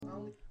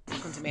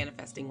Welcome to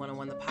Manifesting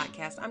 101, the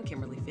podcast. I'm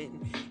Kimberly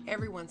Fitton,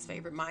 everyone's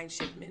favorite mind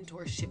shift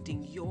mentor,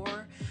 shifting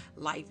your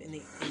life in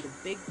the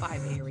big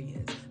 5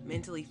 areas: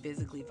 mentally,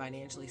 physically,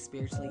 financially,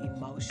 spiritually,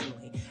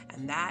 emotionally.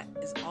 And that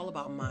is all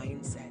about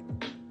mindset.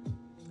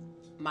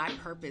 My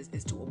purpose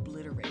is to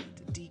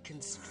obliterate,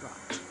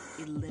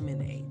 deconstruct,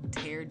 eliminate,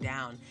 tear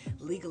down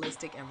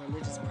legalistic and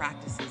religious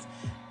practices,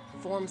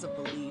 forms of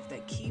belief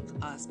that keep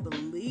us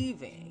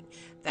believing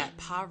that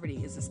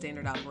poverty is the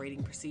standard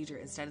operating procedure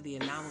instead of the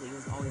anomaly it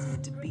was always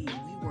meant to be.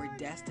 We were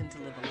destined to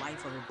live a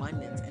life of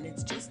abundance, and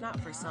it's just not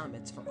for some,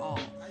 it's for all.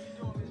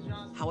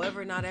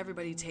 However, not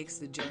everybody takes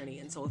the journey.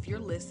 And so if you're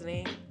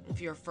listening,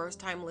 if you're a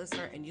first-time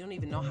listener and you don't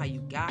even know how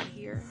you got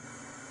here,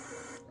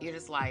 you're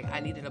just like,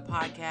 I needed a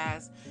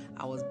podcast.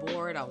 I was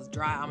bored. I was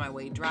on my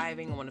way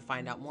driving. I wanted to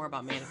find out more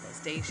about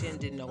manifestation.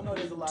 Didn't know who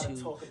to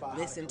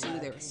listen to.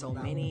 There were so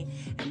many.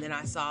 And then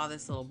I saw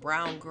this little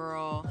brown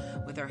girl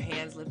with her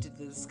hands lifted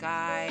to the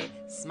sky,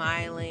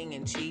 smiling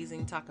and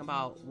cheesing, talking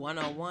about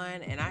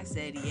 101. And I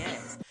said,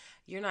 yes,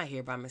 you're not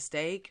here by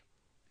mistake.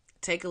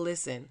 Take a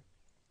listen.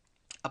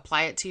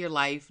 Apply it to your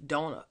life.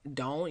 Don't,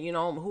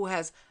 who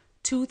has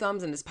 2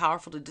 thumbs and is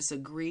powerful to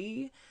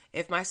disagree?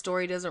 If my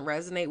story doesn't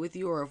resonate with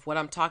you, or if what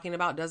I'm talking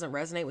about doesn't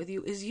resonate with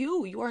you, is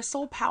you. You are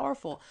so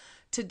powerful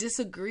to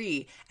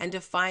disagree and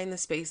to find the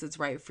space that's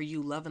right for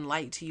you, love and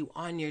light to you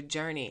on your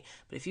journey.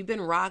 But if you've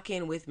been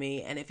rocking with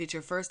me, and if it's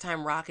your first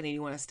time rocking and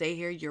you want to stay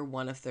here, you're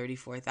one of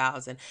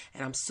 34,000.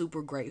 And I'm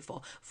super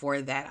grateful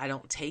for that. I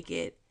don't take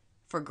it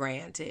for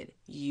granted.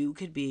 You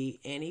could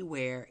be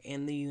anywhere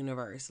in the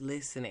universe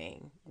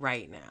listening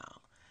right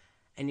now,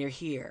 and you're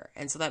here.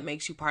 And so that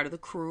makes you part of the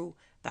crew.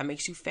 That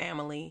makes you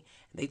family.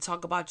 They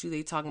talk about you.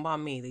 They talk about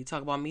me. They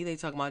talk about me. They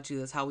talk about you.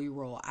 That's how we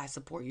roll. I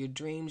support your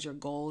dreams, your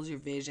goals, your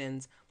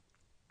visions.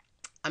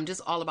 I'm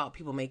just all about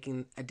people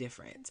making a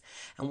difference.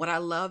 And what I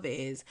love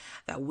is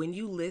that when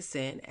you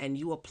listen and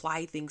you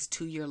apply things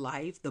to your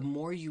life, the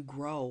more you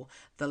grow,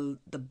 the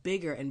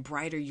bigger and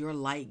brighter your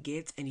light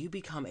gets, and you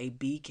become a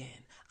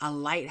beacon, a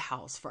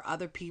lighthouse for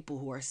other people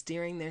who are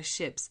steering their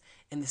ships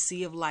in the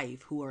sea of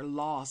life, who are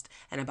lost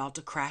and about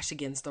to crash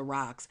against the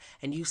rocks,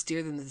 and you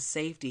steer them to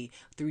safety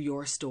through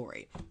your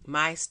story.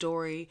 My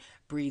story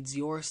breeds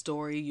your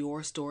story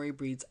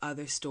breeds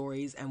other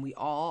stories, and we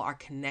all are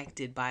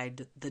connected by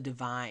the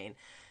divine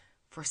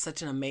for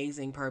such an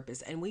amazing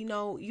purpose. And we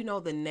know,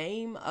 the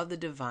name of the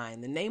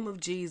divine, the name of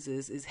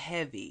Jesus is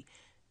heavy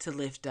to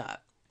lift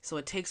up. So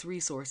it takes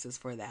resources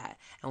for that.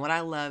 And what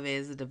I love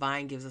is the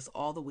divine gives us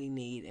all that we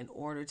need in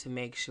order to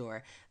make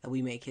sure that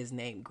we make his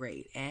name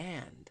great.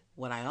 And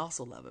what I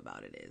also love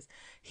about it is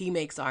he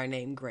makes our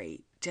name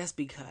great just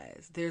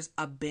because there's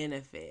a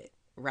benefit,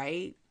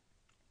 right?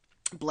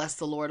 Bless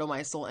the Lord, O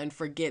my soul, and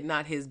forget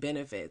not his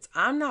benefits.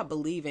 I'm not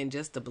believing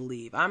just to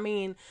believe. I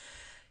mean,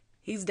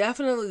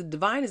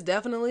 divine is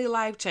definitely a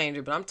life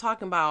changer, but I'm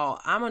talking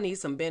about, I'm going to need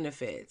some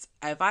benefits.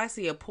 If I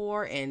see a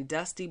poor and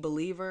dusty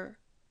believer,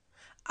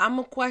 I'm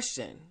going to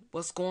question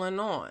what's going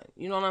on.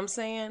 You know what I'm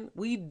saying?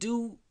 We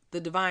do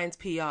the divine's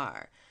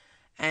PR,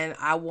 and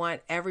I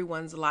want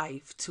everyone's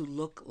life to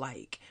look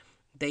like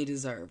they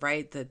deserve,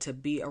 right? To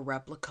be a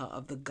replica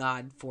of the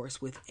God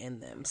force within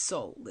them.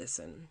 So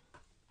listen,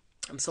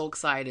 I'm so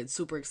excited,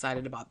 super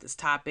excited about this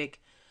topic.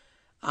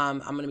 I'm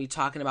going to be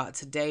talking about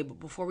today,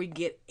 but before we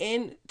get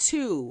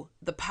into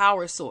the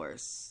power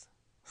source,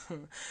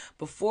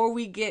 before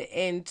we get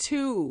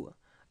into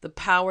the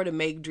power to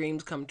make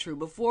dreams come true,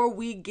 before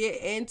we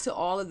get into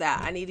all of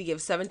that, I need to give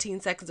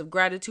 17 seconds of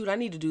gratitude. I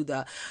need to do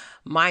the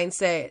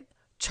mindset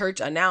church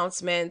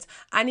announcements.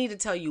 I need to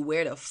tell you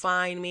where to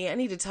find me. I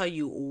need to tell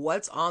you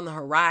what's on the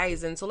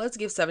horizon. So let's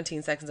give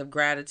 17 seconds of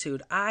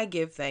gratitude. I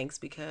give thanks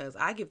because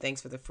I give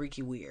thanks for the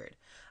freaky weird.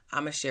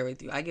 I'm going to share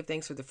with you. I give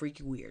thanks for the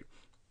freaky weird.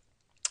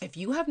 If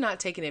you have not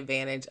taken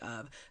advantage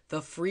of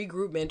the free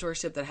group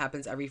mentorship that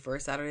happens every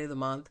first Saturday of the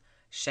month,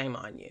 shame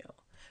on you.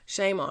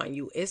 Shame on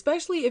you,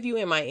 especially if you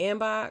in my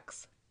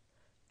inbox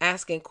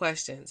asking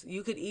questions.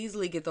 You could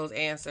easily get those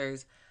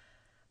answers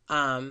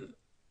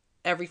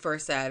every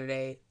first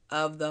Saturday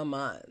of the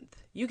month.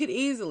 You could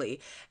easily.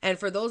 And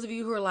for those of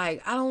you who are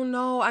like, I don't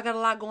know, I got a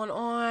lot going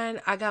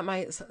on. I got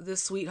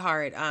this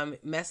sweetheart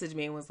messaged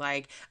me and was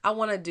like, I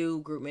want to do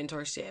group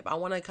mentorship. I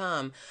want to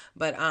come.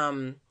 But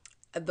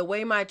the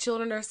way my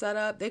children are set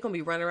up, they're going to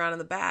be running around in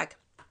the back.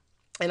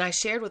 And I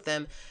shared with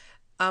them,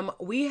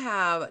 we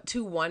have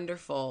 2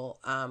 wonderful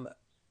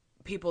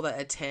people that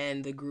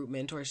attend the group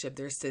mentorship.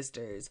 They're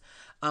sisters,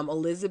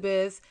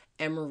 Elizabeth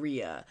and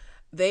Maria.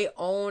 They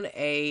own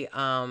a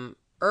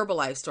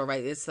Herbalife store,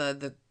 right? It's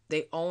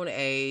they own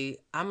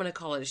I'm going to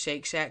call it a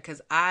Shake Shack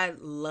because I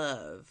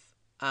love,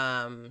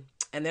 and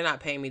they're not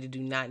paying me to do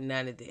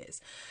none of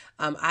this.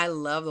 I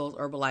love those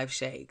Herbalife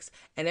shakes.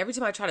 And every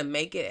time I try to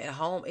make it at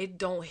home, it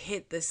don't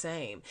hit the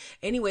same.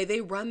 Anyway,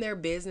 they run their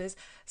business.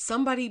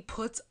 Somebody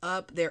puts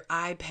up their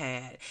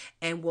iPad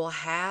and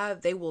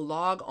they will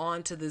log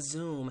on to the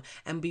Zoom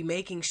and be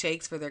making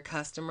shakes for their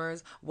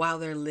customers while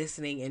they're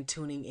listening and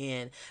tuning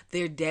in.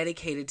 They're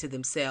dedicated to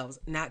themselves,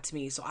 not to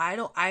me. So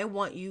I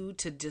want you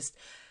to just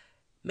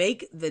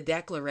Make the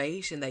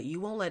declaration that you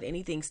won't let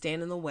anything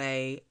stand in the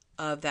way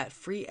of that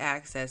free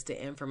access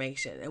to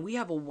information. And we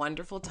have a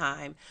wonderful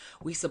time.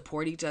 We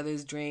support each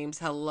other's dreams.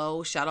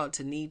 Hello, shout out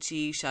to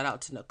Nietzsche, shout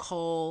out to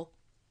Nicole.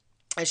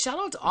 And shout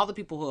out to all the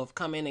people who have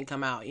come in and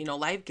come out. You know,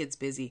 life gets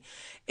busy.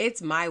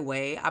 It's my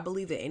way. I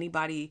believe that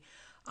anybody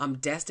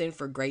destined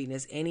for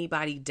greatness,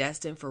 anybody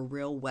destined for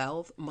real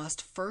wealth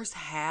must first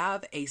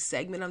have a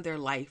segment of their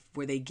life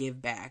where they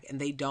give back, and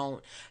they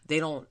don't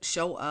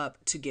show up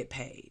to get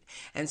paid.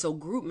 And so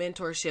group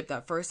mentorship,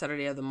 that first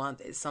Saturday of the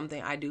month, is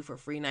something I do for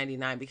free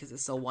 99 because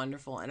it's so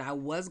wonderful. And I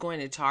was going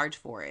to charge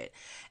for it.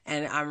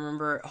 And I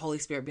remember Holy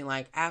Spirit being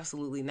like,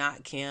 absolutely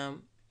not,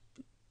 Kim.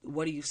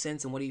 What do you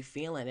sense and what are you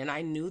feeling? And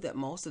I knew that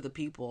most of the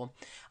people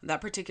that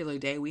particular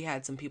day, we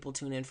had some people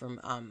tune in from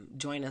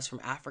join us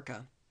from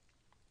Africa.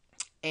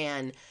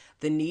 And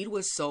the need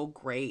was so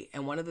great.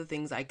 And one of the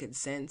things I could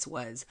sense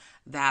was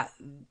that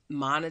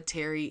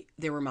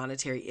there were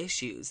monetary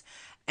issues.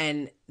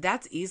 And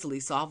that's easily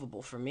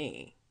solvable for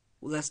me.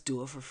 Let's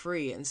do it for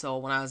free. And so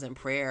when I was in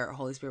prayer,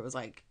 Holy Spirit was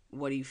like,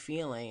 what are you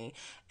feeling?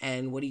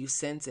 And what are you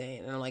sensing?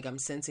 And I'm like, I'm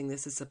sensing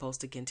this is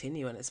supposed to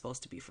continue and it's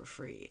supposed to be for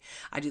free.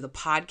 I do the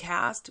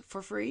podcast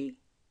for free.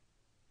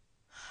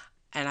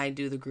 And I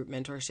do the group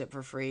mentorship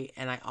for free.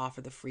 And I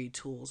offer the free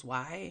tools.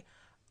 Why?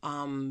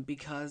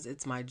 Because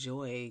it's my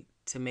joy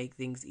to make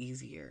things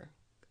easier.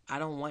 I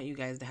don't want you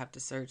guys to have to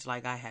search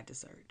like I had to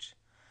search.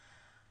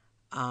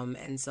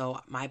 And so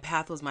my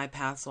path was my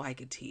path so I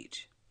could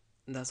teach.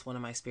 And that's one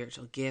of my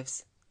spiritual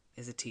gifts,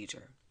 is a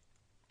teacher.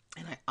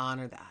 And I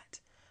honor that.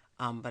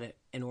 But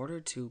in order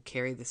to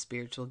carry the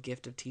spiritual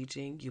gift of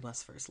teaching, you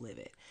must first live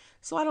it.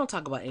 So I don't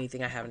talk about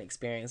anything I haven't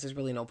experienced. There's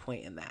really no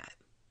point in that.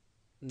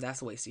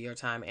 That's a waste of your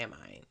time and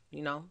mine,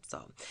 you know?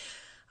 So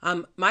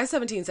my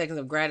 17 seconds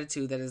of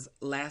gratitude that has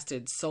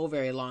lasted so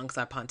very long because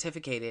I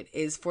pontificated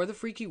is for the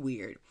freaky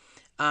weird.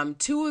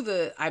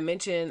 I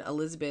mentioned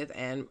Elizabeth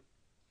and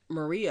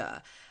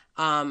Maria.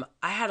 I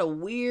had a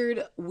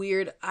weird,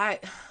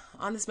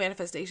 on this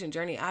manifestation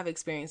journey, I've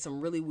experienced some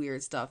really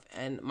weird stuff,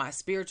 and my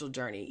spiritual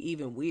journey,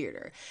 even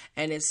weirder.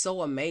 And it's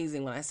so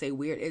amazing. When I say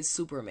weird, it's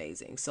super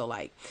amazing. So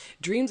like,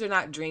 dreams are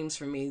not dreams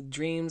for me.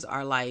 Dreams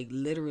are like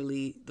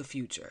literally the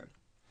future.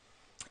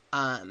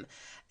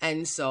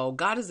 And so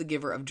God is the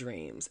giver of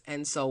dreams.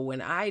 And so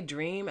when I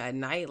dream at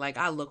night, like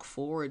I look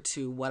forward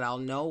to what I'll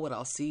know, what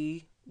I'll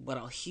see, what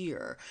I'll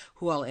hear,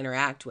 who I'll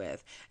interact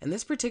with. And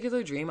this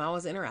particular dream, I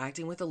was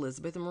interacting with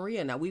Elizabeth and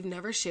Maria. Now, we've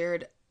never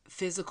shared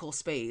physical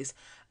space.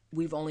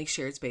 We've only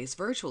shared space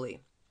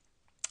virtually.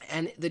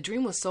 And the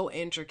dream was so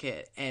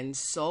intricate and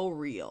so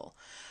real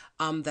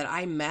that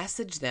I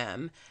messaged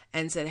them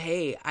and said,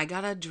 hey, I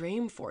got a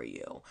dream for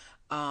you.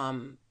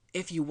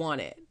 If you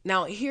want it.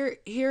 Now, here,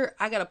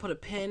 I got to put a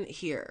pin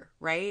here,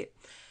 right?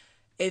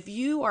 If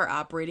you are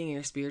operating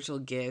your spiritual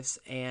gifts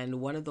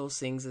and one of those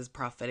things is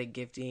prophetic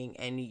gifting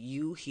and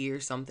you hear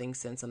something,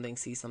 sense something,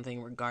 see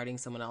something regarding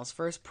someone else,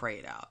 first pray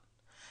it out.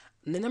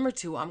 And then number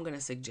two, I'm going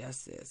to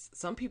suggest this.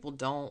 Some people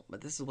don't,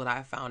 but this is what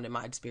I found in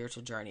my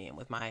spiritual journey and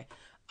with my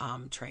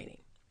training.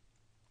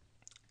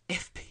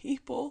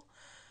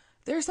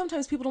 There are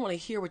sometimes people don't want to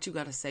hear what you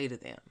got to say to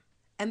them.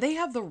 And they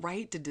have the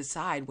right to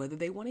decide whether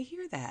they want to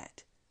hear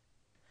that.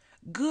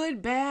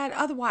 Good, bad,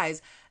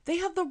 otherwise, they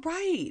have the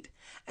right.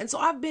 And so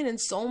I've been in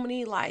so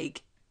many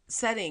like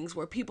settings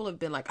where people have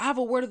been like, I have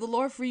a word of the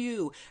Lord for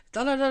you.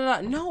 Da, da, da,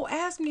 da. No,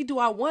 ask me, do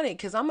I want it?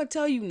 Because I'm going to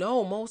tell you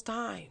no most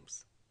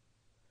times.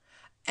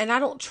 And I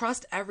don't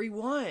trust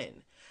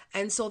everyone.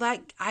 And so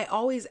that I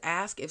always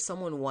ask if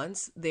someone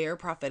wants their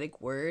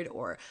prophetic word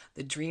or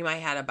the dream I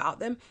had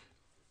about them.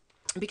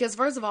 Because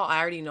first of all,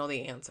 I already know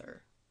the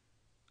answer.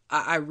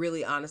 I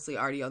really honestly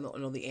already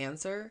know the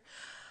answer.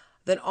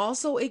 Then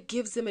also it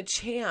gives them a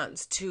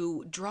chance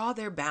to draw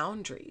their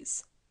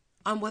boundaries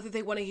on whether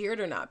they want to hear it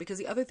or not. Because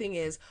the other thing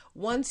is,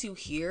 once you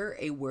hear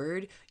a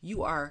word,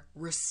 you are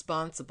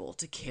responsible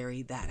to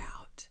carry that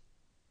out.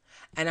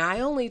 And I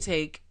only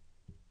take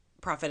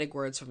prophetic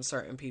words from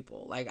certain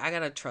people. Like, I got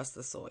to trust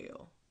the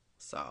soil.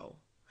 So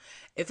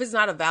if it's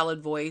not a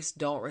valid voice,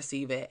 don't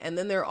receive it. And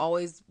then there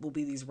always will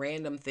be these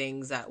random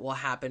things that will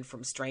happen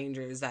from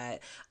strangers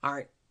that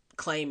aren't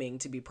claiming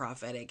to be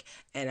prophetic,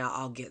 and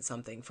I'll get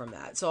something from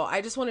that. So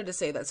I just wanted to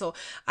say that. So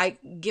I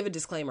give a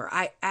disclaimer.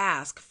 I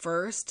ask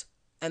first,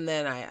 and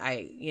then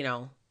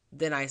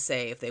then I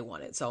say if they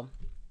want it. So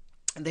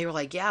they were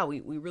like, yeah, we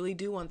really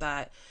do want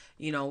that.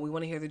 We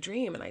want to hear the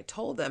dream. And I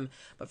told them,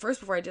 but first,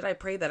 before I did, I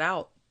prayed that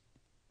out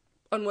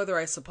on whether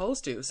I was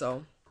supposed to.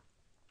 So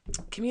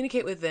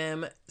communicate with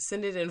them,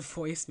 send it in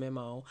voice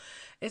memo.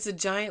 It's a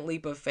giant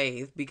leap of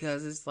faith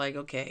because it's like,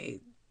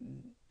 okay,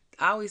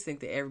 I always think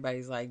that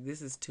everybody's like,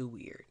 this is too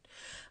weird.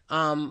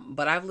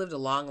 But I've lived a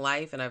long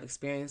life and I've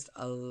experienced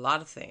a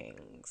lot of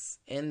things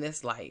in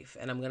this life,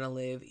 and I'm going to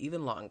live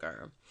even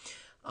longer.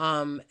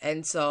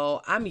 And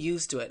so I'm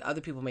used to it. Other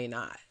people may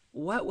not.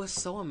 What was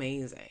so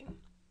amazing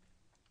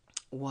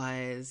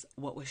was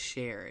what was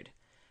shared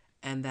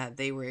and that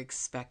they were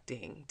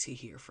expecting to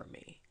hear from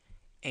me,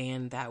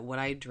 and that what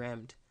I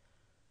dreamt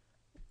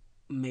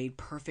made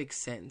perfect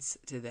sense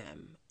to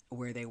them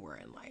where they were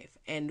in life.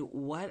 And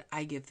what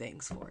I give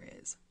thanks for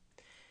is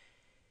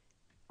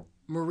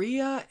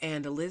Maria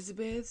and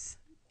Elizabeth,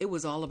 it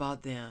was all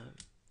about them.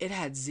 It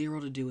had zero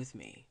to do with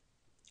me.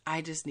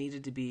 I just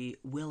needed to be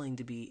willing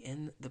to be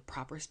in the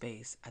proper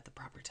space at the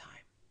proper time.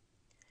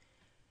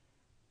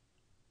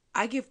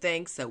 I give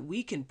thanks that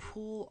we can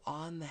pull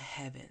on the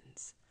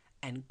heavens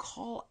and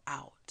call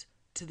out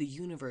to the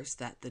universe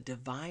that the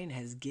divine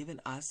has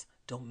given us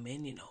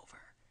dominion over.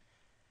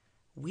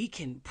 We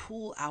can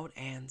pull out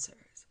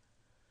answers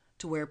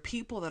to where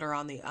people that are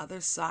on the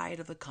other side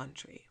of the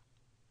country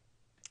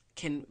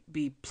can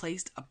be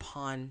placed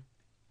upon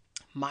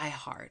my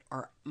heart,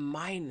 or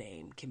my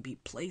name can be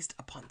placed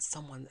upon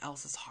someone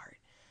else's heart.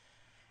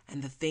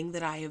 And the thing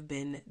that I have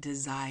been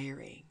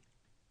desiring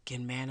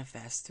can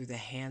manifest through the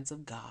hands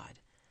of God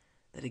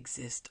that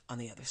exist on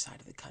the other side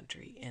of the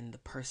country in the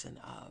person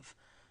of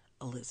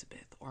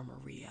Elizabeth or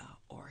Maria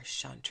or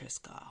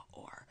Shantriska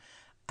or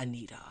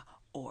Anita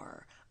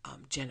or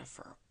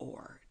Jennifer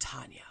or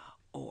Tanya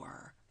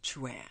or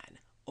Truan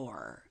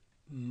or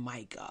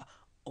Micah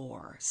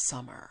or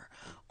Summer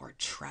or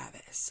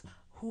Travis,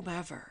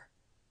 whomever.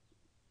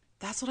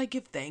 That's what I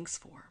give thanks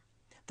for.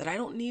 That I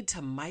don't need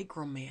to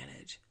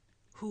micromanage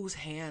whose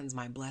hands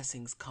my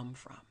blessings come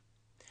from.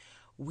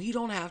 We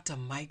don't have to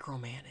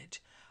micromanage.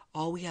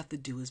 All we have to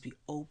do is be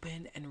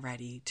open and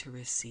ready to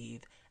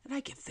receive. And I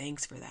give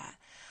thanks for that.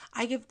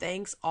 I give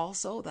thanks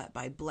also that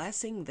by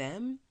blessing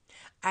them,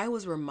 I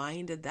was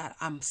reminded that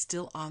I'm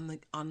still on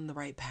the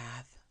right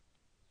path.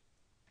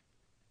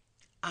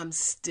 I'm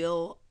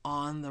still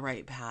on the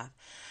right path.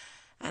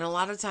 And a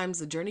lot of times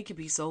the journey can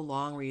be so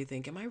long where you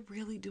think, am I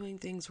really doing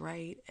things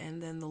right?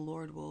 And then the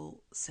Lord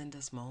will send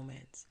us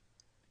moments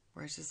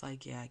where it's just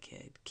like, yeah,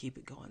 kid, keep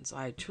it going. So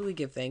I truly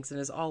give thanks. And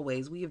as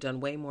always, we have done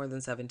way more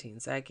than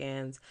 17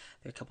 seconds.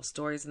 There are a couple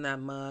stories in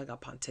that mug. I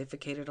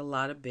pontificated a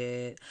lot of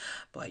bit,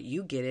 but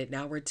you get it.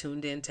 Now we're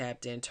tuned in,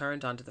 tapped in,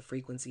 turned onto the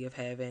frequency of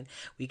heaven.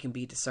 We can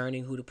be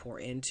discerning who to pour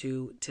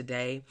into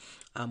today,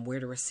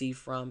 where to receive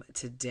from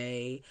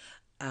today.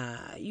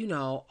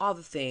 All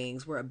the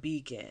things. We're a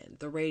beacon.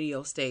 The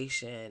radio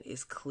station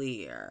is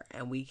clear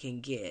and we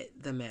can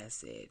get the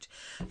message.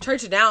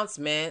 Church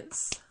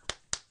announcements.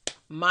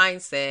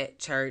 Mindset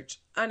church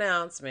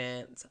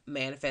announcements.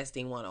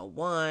 Manifesting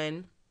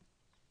 101.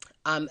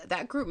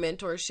 That group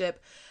mentorship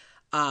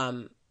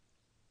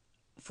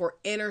for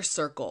Inner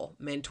Circle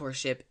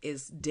mentorship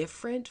is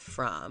different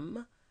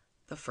from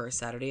the first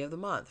Saturday of the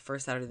month.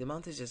 First Saturday of the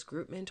month is just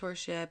group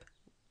mentorship.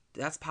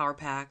 That's power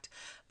packed.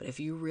 But if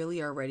you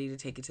really are ready to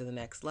take it to the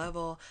next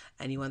level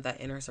and you want that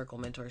Inner Circle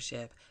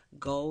mentorship,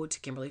 go to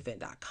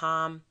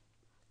KimberlyFit.com.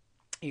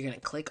 You're going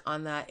to click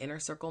on that Inner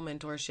Circle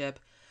mentorship.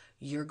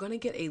 You're going to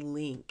get a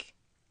link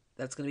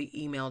that's going to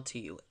be emailed to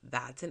you.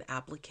 That's an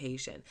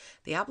application.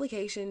 The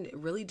application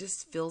really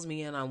just fills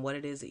me in on what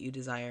it is that you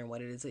desire and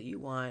what it is that you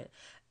want,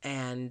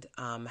 and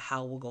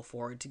how we'll go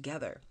forward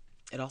together.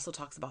 It also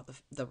talks about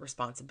the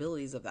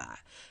responsibilities of that.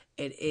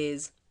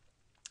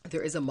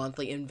 There is a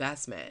monthly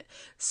investment.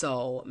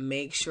 So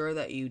make sure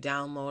that you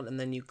download and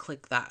then you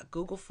click that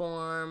Google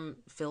form,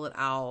 fill it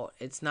out.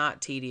 It's not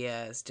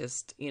tedious.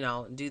 Just,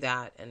 do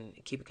that and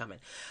keep it coming.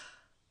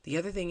 The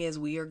other thing is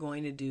we are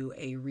going to do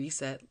a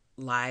reset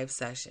live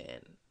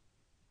session.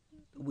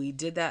 We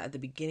did that at the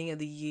beginning of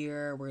the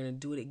year. We're going to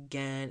do it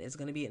again. It's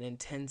going to be an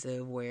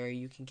intensive where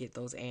you can get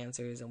those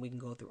answers and we can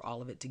go through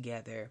all of it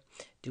together,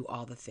 do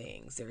all the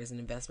things. There is an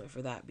investment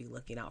for that. Be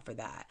looking out for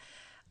that.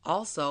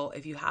 Also,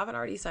 if you haven't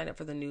already signed up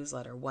for the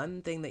newsletter,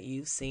 one thing that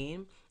you've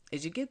seen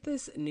is you get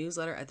this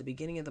newsletter at the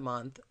beginning of the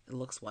month. It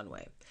looks one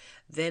way.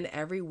 Then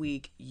every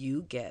week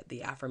you get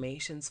the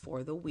affirmations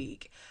for the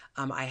week.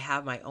 I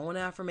have my own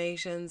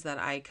affirmations that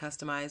I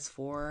customize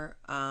for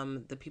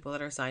the people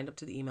that are signed up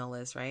to the email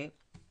list, right?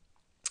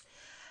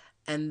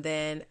 And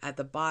then at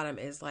the bottom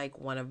is like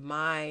one of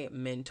my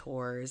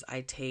mentors.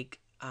 I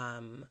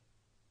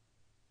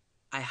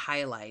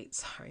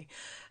highlight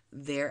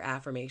their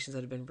affirmations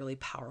that have been really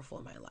powerful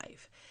in my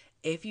life.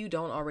 If you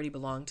don't already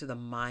belong to the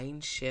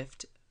Mind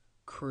Shift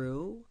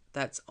crew,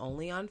 that's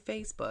only on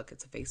Facebook.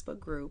 It's a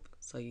Facebook group,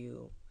 so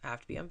you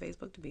have to be on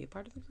Facebook to be a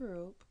part of the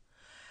group.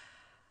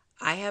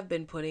 I have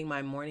been putting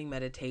my morning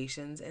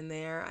meditations in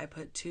there. I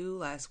put 2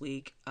 last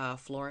week,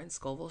 Florence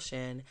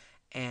Scovel-Shinn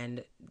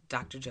and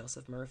Dr.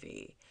 Joseph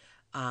Murphy.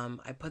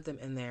 I put them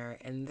in there,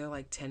 and they're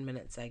like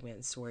 10-minute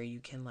segments where you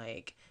can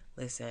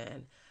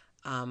listen.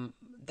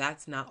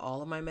 That's not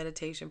all of my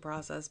meditation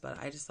process, but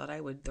I just thought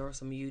I would throw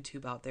some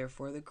YouTube out there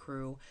for the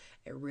crew.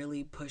 It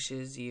really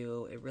pushes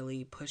you. It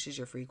really pushes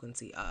your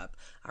frequency up.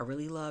 I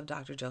really love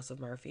Dr. Joseph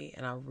Murphy,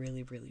 and I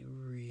really, really,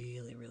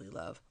 really, really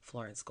love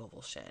Florence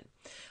Scovel-Shinn,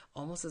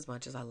 almost as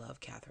much as I love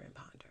Catherine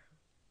Ponder.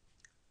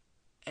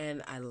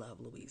 And I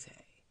love Louise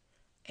Hay.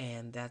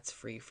 And that's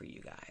free for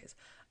you guys.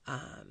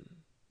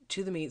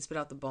 Chew the meat, spit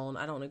out the bone.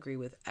 I don't agree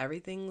with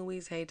everything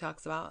Louise Hay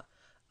talks about.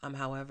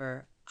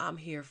 However, I'm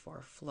here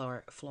for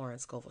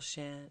Florence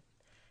Scovel-Shinn,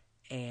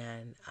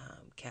 and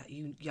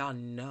y'all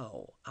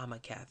know I'm a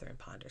Catherine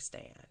Ponder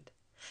stand.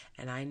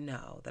 And I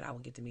know that I will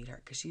get to meet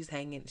her because she's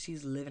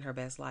living her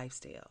best life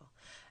still.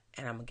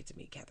 And I'm going to get to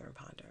meet Catherine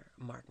Ponder.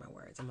 Mark my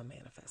words. I'm going to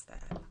manifest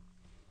that.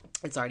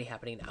 It's already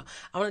happening now.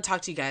 I want to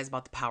talk to you guys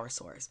about the power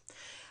source.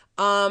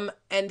 And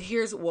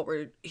here's what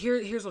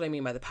I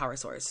mean by the power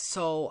source.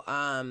 So,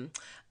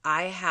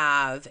 I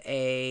have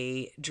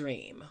a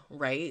dream,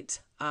 right?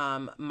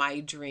 My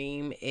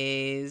dream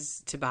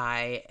is to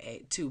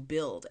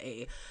build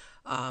a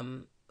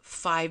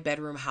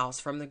 5-bedroom house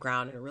from the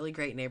ground in a really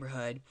great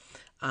neighborhood,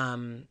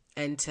 and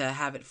to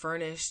have it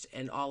furnished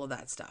and all of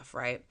that stuff,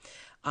 right?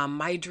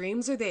 My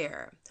dreams are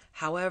there.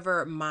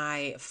 However,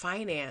 my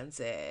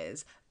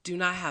finances do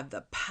not have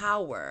the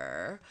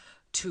power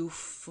to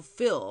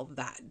fulfill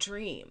that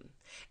dream.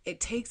 It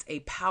takes a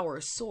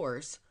power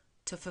source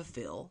to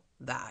fulfill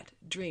that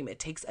dream. It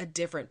takes a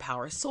different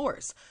power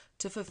source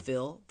to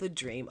fulfill the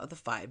dream of the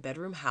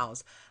 5-bedroom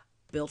house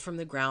built from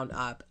the ground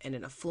up in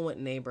an affluent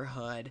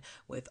neighborhood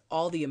with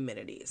all the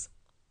amenities.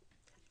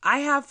 I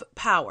have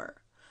power.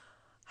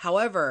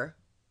 However,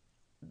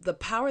 the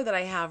power that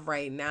I have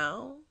right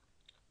now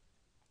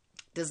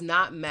does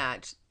not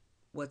match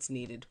what's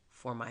needed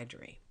for my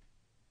dream.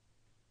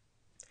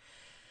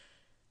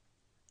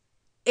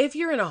 If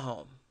you're in a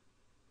home,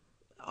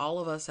 all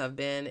of us have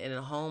been in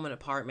a home, an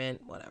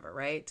apartment, whatever,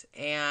 right?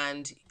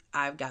 And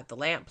I've got the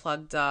lamp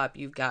plugged up.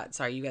 You got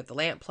the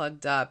lamp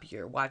plugged up.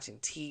 You're watching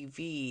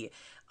TV.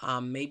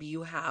 Maybe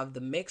you have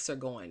the mixer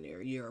going.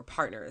 Your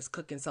partner is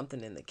cooking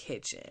something in the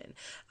kitchen.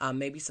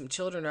 Maybe some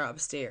children are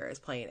upstairs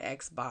playing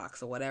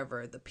Xbox or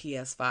whatever, the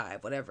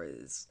PS5, whatever it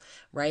is,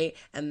 right?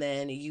 And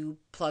then you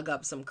plug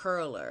up some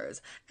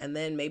curlers and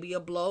then maybe a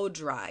blow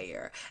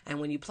dryer. And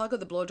when you plug up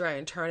the blow dryer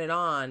and turn it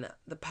on,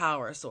 the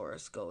power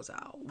source goes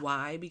out.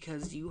 Why?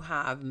 Because you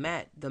have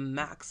met the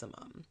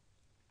maximum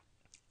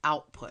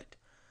output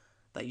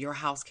that your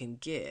house can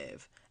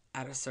give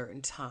at a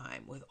certain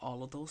time with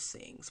all of those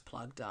things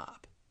plugged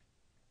up.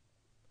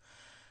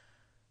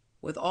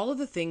 With all of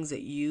the things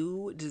that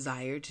you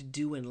desire to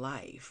do in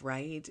life,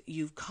 right?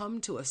 You've come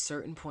to a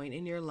certain point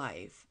in your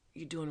life.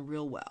 You're doing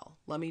real well.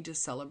 Let me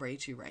just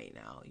celebrate you right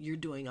now. You're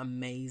doing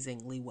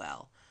amazingly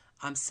well.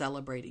 I'm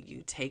celebrating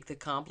you. Take the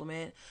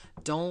compliment.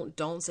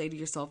 Don't say to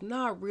yourself,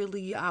 not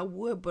really, I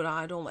would, but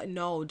I don't.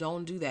 No,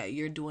 don't do that.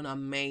 You're doing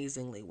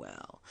amazingly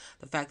well.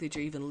 The fact that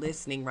you're even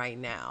listening right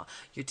now,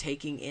 you're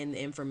taking in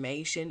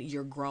information,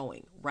 you're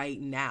growing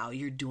right now.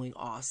 You're doing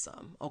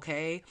awesome.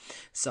 Okay.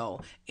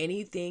 So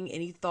any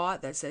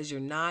thought that says you're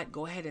not,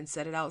 go ahead and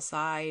set it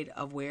outside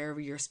of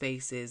wherever your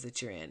space is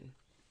that you're in.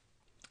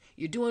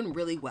 You're doing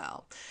really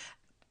well.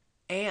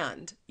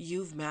 And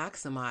you've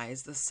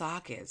maximized the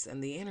sockets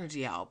and the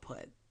energy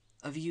output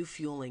of you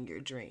fueling your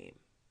dream,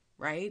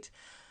 right?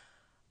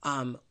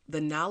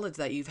 The knowledge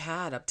that you've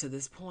had up to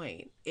this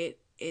point, it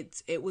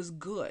was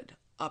good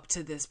up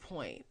to this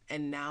point,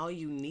 and now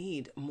you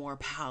need more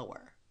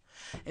power.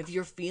 If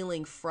you're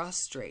feeling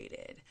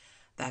frustrated,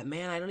 that,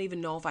 man, I don't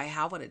even know if I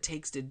have what it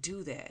takes to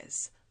do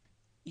this,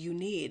 you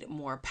need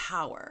more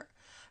power.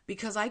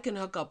 Because I can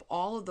hook up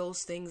all of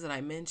those things that I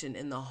mentioned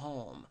in the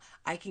home.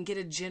 I can get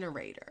a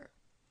generator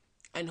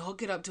and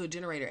hook it up to a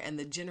generator, and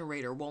the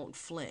generator won't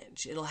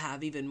flinch. It'll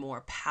have even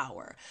more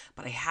power,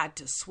 but I had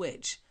to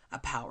switch a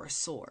power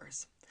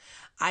source.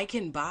 I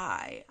can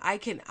buy.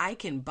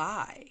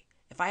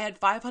 If I had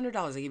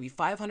 $500, I give you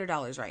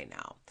 $500 right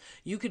now.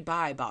 You could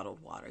buy bottled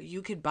water.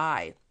 You could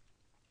buy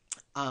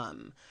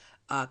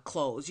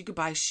clothes. You could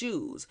buy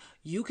shoes.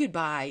 You could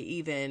buy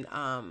even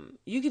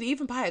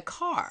buy a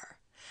car.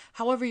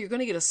 However, you're going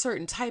to get a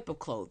certain type of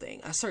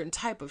clothing, a certain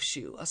type of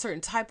shoe, a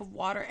certain type of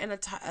water, and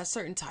a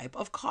certain type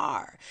of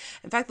car.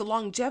 In fact, the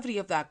longevity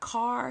of that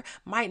car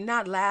might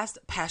not last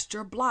past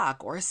your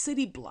block or a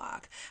city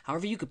block.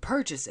 However, you could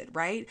purchase it,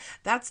 right?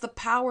 That's the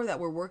power that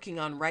we're working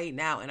on right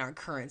now in our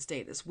current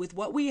status. With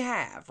what we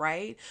have,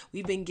 right?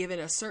 We've been given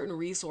a certain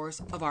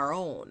resource of our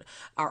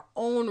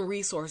own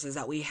resources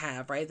that we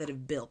have, right? That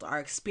have built our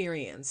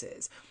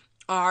experiences,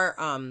 our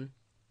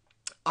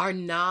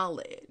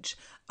knowledge,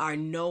 our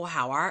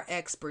know-how, our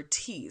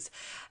expertise,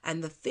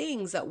 and the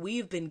things that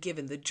we've been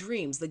given, the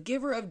dreams. The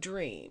giver of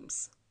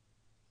dreams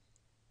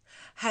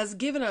has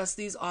given us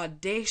these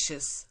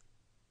audacious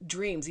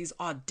dreams, these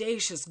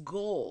audacious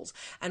goals,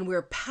 and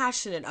we're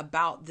passionate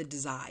about the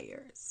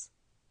desires.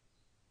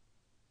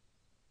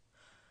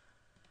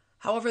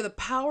 However, the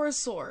power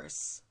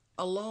source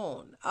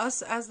alone,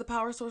 us as the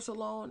power source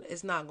alone,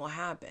 is not going to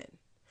happen.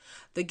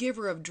 The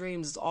giver of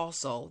dreams is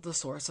also the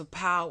source of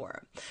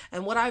power.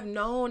 And what I've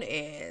known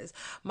is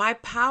my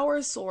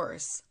power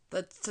source,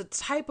 the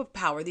type of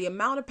power, the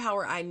amount of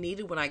power I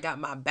needed when I got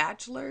my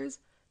bachelor's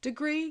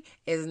degree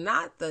is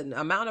not the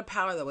amount of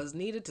power that was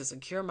needed to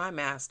secure my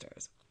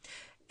master's.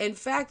 In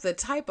fact, the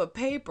type of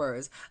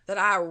papers that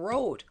I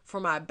wrote for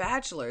my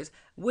bachelor's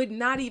would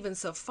not even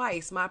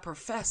suffice my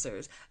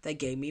professors that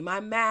gave me my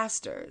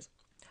master's.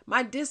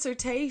 My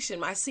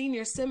dissertation, my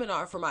senior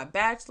seminar for my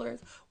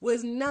bachelor's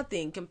was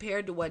nothing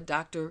compared to what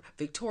Dr.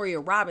 Victoria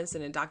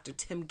Robinson and Dr.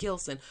 Tim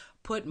Gilson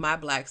put my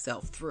Black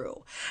self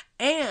through.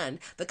 And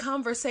the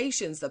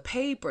conversations, the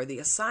paper, the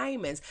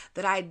assignments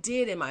that I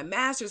did in my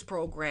master's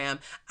program,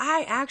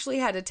 I actually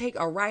had to take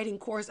a writing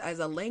course as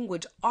a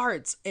language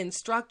arts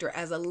instructor,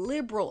 as a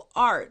liberal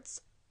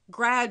arts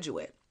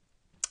graduate.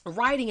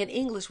 Writing in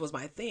English was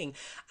my thing.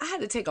 I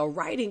had to take a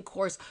writing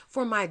course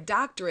for my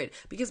doctorate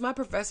because my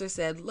professor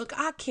said, look,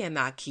 I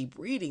cannot keep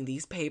reading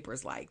these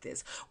papers like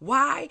this.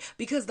 Why?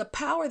 Because the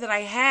power that I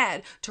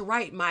had to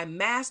write my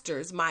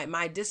master's,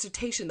 my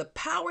dissertation, the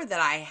power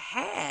that I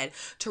had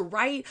to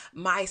write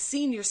my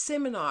senior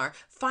seminar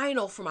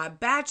final for my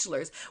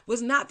bachelor's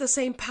was not the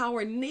same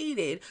power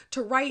needed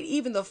to write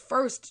even the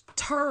first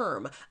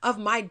term of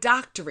my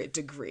doctorate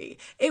degree.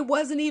 It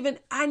wasn't even,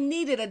 I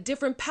needed a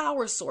different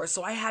power source.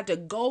 So I had to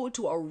go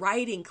to a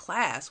writing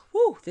class.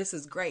 Whew, this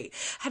is great.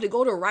 I had to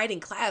go to a writing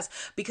class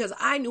because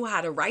I knew how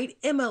to write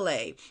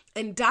MLA,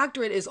 and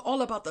doctorate is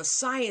all about the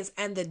science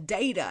and the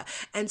data.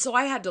 And so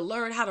I had to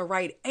learn how to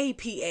write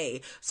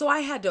APA. So I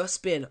had to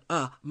spend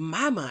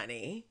my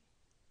money,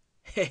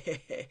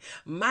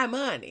 my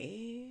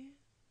money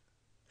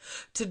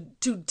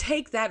to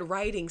take that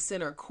writing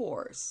center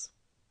course.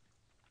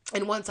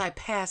 And once I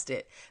passed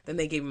it, then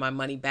they gave me my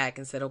money back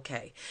and said,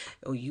 okay,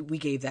 we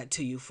gave that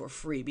to you for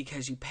free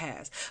because you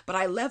passed. But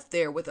I left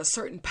there with a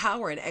certain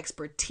power and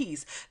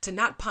expertise to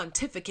not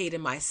pontificate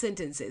in my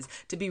sentences,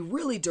 to be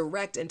really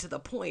direct and to the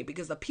point,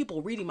 because the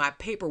people reading my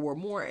paper were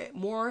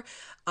more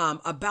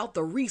about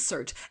the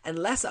research and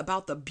less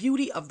about the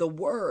beauty of the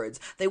words.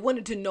 They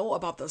wanted to know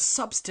about the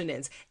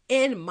substance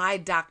in my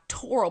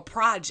doctoral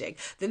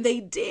project than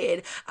they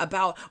did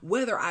about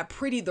whether I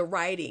prettied the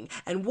writing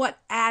and what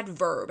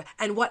adverb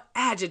and what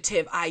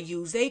adjective I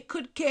use. They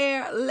could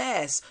care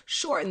less.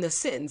 Shorten the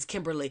sentence,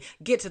 Kimberly.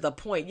 Get to the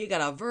point. You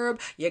got a verb,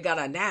 you got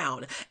a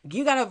noun.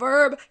 You got a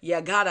verb, you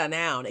got a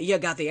noun. You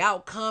got the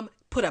outcome,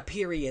 put a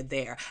period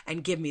there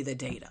and give me the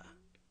data.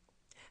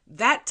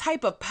 That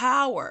type of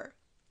power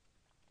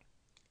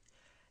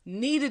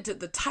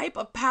the type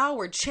of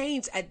power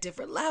changed at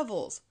different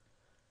levels.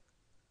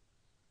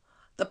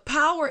 The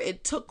power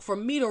it took for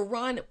me to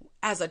run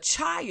as a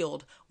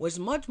child was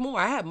much more.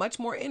 I had much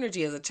more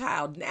energy as a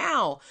child.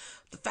 Now,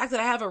 the fact that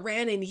I haven't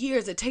ran in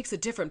years, it takes a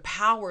different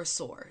power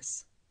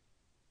source.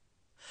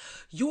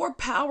 Your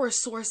power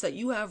source that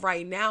you have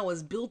right now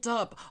is built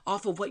up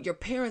off of what your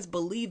parents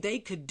believed they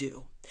could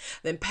do,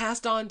 then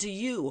passed on to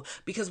you,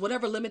 because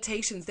whatever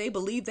limitations they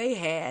believed they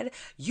had,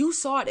 you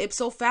saw it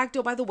ipso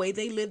facto by the way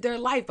they lived their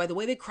life, by the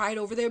way they cried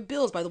over their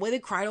bills, by the way they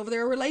cried over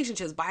their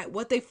relationships, by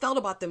what they felt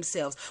about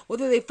themselves,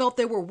 whether they felt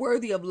they were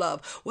worthy of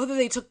love, whether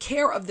they took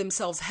care of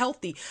themselves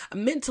healthy,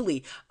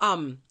 mentally,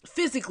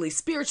 physically,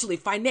 spiritually,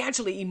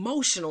 financially,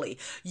 emotionally.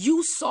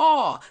 You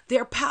saw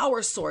their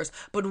power source,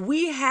 but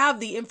we have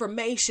the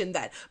information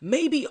that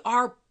maybe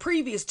our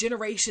previous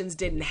generations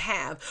didn't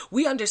have.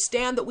 We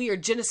understand that we are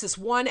Genesis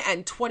 1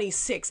 and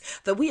 26,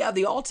 that we have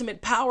the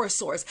ultimate power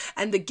source,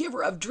 and the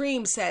giver of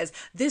dreams says,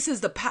 this is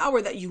the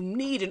power that you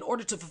need in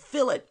order to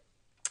fulfill it.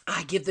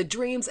 I give the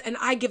dreams and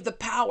I give the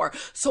power.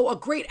 So a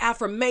great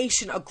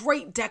affirmation, a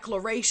great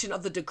declaration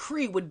of the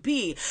decree would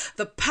be,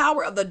 the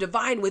power of the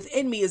divine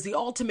within me is the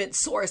ultimate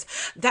source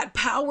that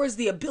powers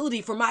the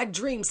ability for my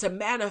dreams to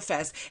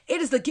manifest.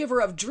 It is the giver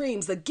of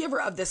dreams, the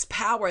giver of this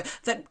power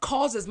that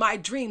causes my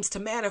dreams to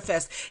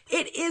manifest.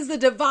 It is the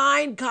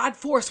divine God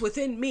force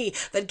within me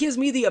that gives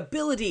me the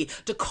ability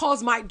to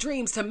cause my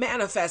dreams to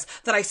manifest,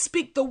 that I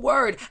speak the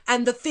word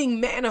and the thing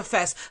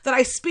manifests, that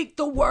I speak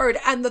the word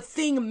and the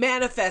thing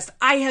manifests.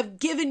 I have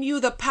given you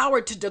the power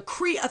to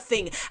decree a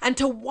thing and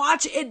to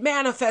watch it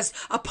manifest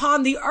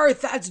upon the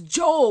earth. That's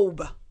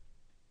Job.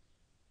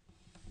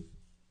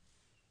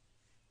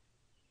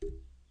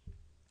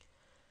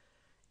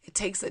 It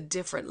takes a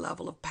different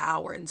level of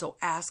power. And so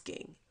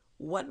asking,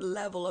 what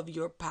level of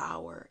your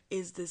power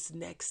is this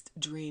next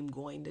dream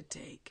going to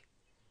take?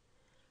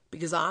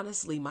 Because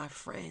honestly, my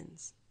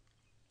friends,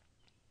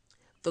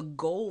 the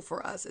goal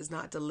for us is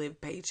not to live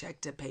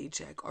paycheck to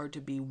paycheck or to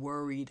be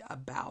worried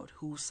about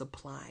who's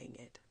supplying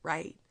it,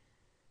 right?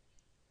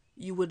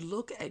 You would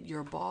look at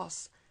your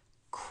boss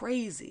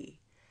crazy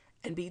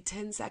and be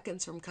 10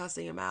 seconds from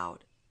cussing him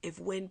out if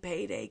when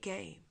payday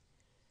came,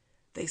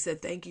 they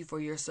said thank you for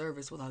your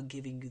service without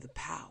giving you the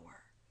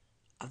power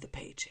of the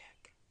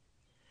paycheck.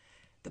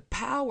 The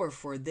power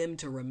for them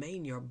to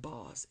remain your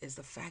boss is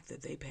the fact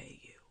that they pay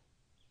you.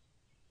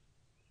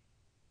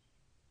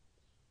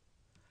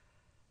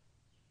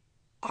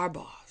 Our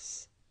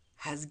boss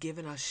has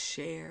given us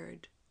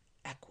shared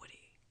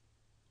equity.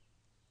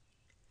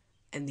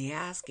 And the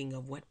asking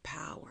of what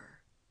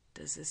power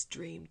does this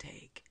dream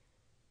take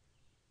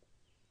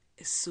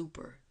is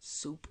super,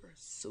 super,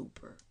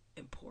 super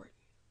important.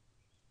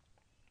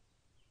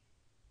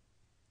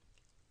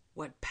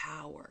 What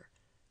power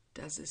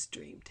does this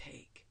dream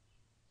take?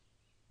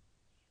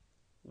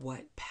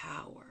 What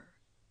power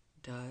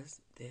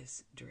does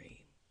this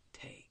dream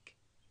take?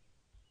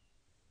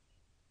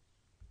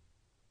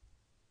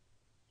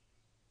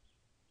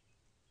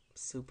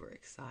 super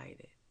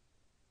excited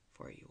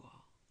for you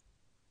all.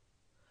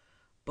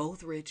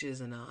 Both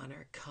riches and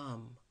honor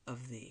come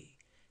of thee,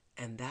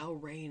 and thou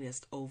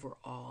reignest over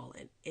all,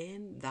 and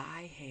in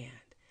thy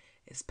hand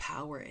is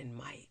power and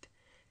might,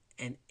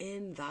 and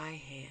in thy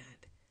hand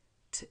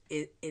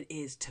it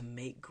is to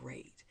make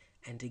great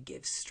and to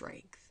give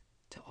strength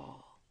to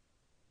all.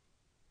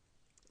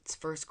 It's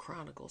 1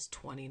 Chronicles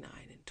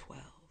 29:12.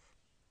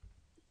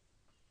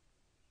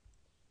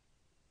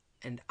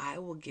 And I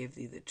will give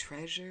thee the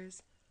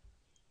treasures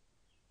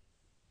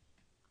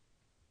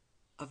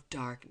of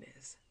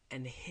darkness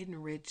and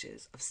hidden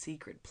riches of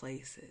secret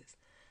places,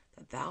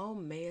 that thou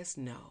mayest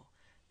know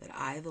that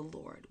I, the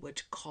Lord,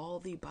 which call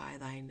thee by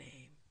thy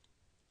name,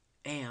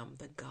 am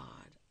the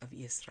God of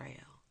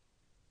Israel.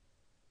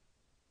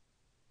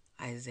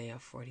 Isaiah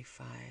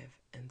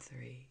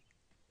 45:3.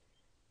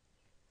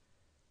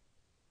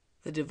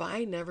 The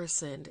divine never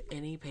sent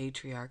any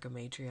patriarch or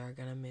matriarch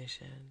on a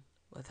mission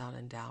without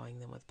endowing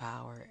them with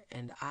power.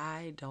 And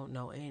I don't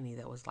know any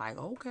that was like,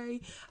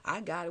 okay,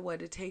 I got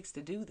what it takes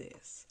to do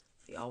this.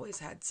 They always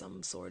had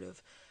some sort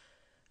of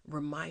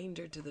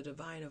reminder to the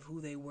divine of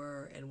who they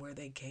were and where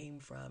they came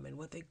from and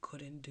what they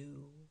couldn't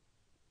do.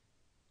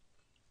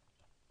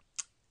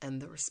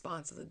 And the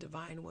response of the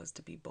divine was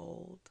to be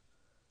bold,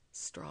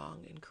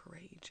 strong, and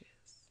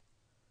courageous.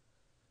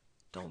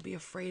 Don't be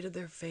afraid of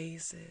their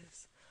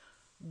faces.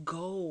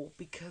 Go,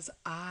 because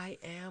I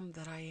am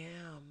that I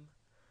am.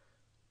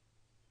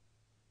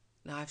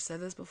 Now, I've said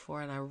this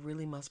before, and I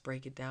really must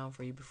break it down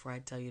for you before I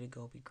tell you to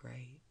go be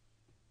great.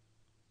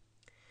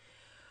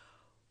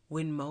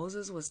 When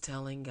Moses was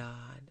telling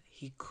God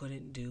he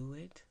couldn't do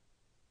it,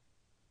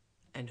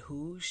 and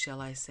who shall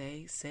I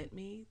say sent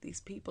me?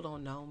 These people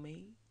don't know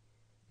me.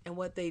 And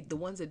the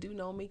ones that do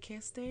know me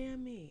can't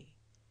stand me.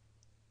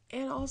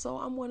 And also,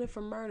 I'm wanted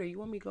for murder. You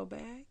want me to go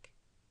back?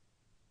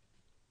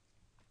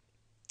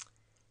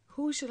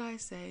 Who should I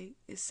say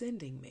is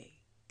sending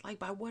me? Like,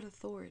 by what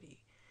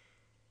authority?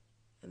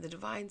 And the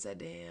divine said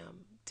to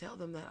him, tell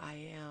them that I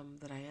am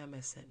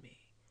has sent me.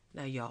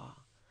 Now, y'all,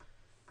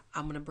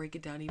 I'm going to break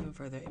it down even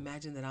further.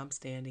 Imagine that I'm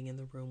standing in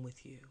the room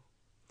with you,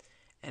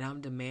 and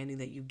I'm demanding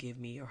that you give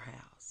me your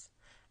house.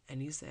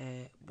 And you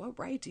said, what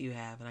right do you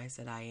have? And I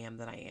said, I am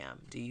that I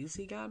am. Do you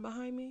see God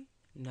behind me?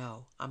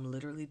 No, I'm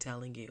literally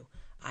telling you,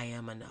 I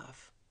am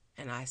enough.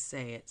 And I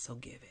say it, so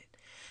give it.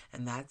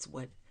 And that's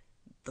what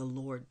the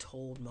Lord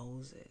told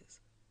Moses.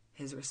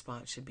 His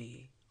response should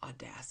be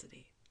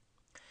audacity.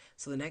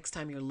 So the next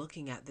time you're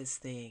looking at this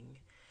thing,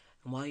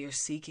 and while you're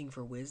seeking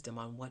for wisdom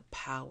on what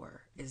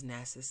power is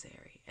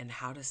necessary and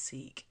how to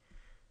seek,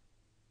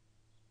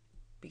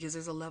 because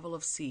there's a level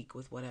of seek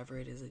with whatever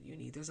it is that you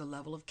need. There's a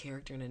level of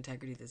character and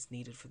integrity that's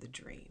needed for the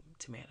dream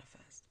to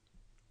manifest.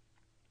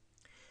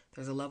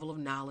 There's a level of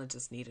knowledge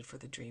that's needed for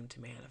the dream to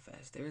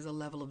manifest. There is a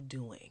level of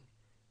doing,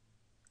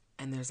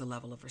 and there's a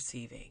level of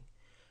receiving.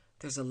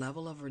 There's a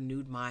level of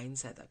renewed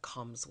mindset that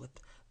comes with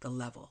the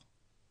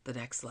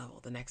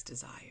next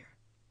desire.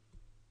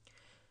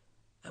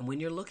 And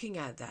when you're looking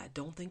at that,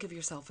 don't think of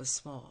yourself as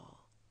small.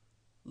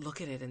 Look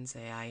at it and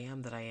say, I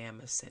am that I am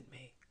has sent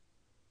me.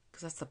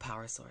 Because that's the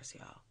power source,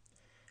 y'all.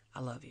 I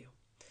love you.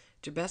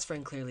 Your best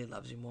friend clearly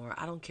loves you more.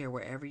 I don't care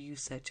wherever you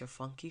set your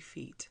funky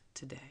feet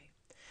today.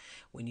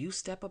 When you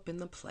step up in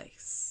the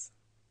place,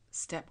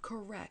 step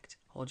correct,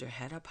 hold your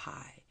head up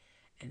high,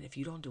 and if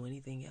you don't do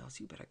anything else,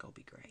 you better go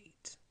be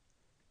great.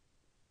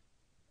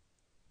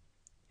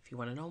 If you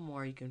want to know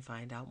more, you can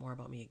find out more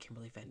about me at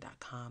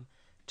KimberlyFenton.com.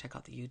 Check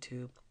out the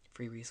YouTube.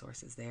 Free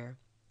resources there.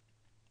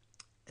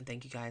 And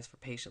thank you guys for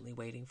patiently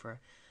waiting for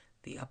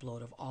the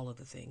upload of all of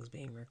the things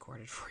being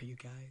recorded for you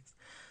guys.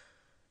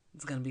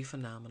 It's going to be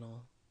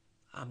phenomenal.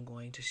 I'm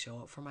going to show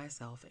up for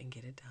myself and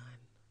get it done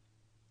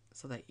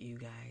so that you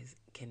guys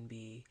can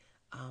be,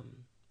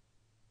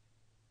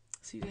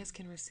 so you guys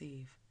can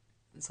receive,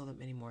 and so that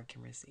many more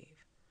can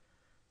receive.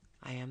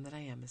 I am that I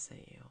am has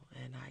sent you,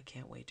 and I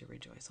can't wait to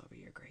rejoice over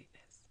your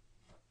greatness.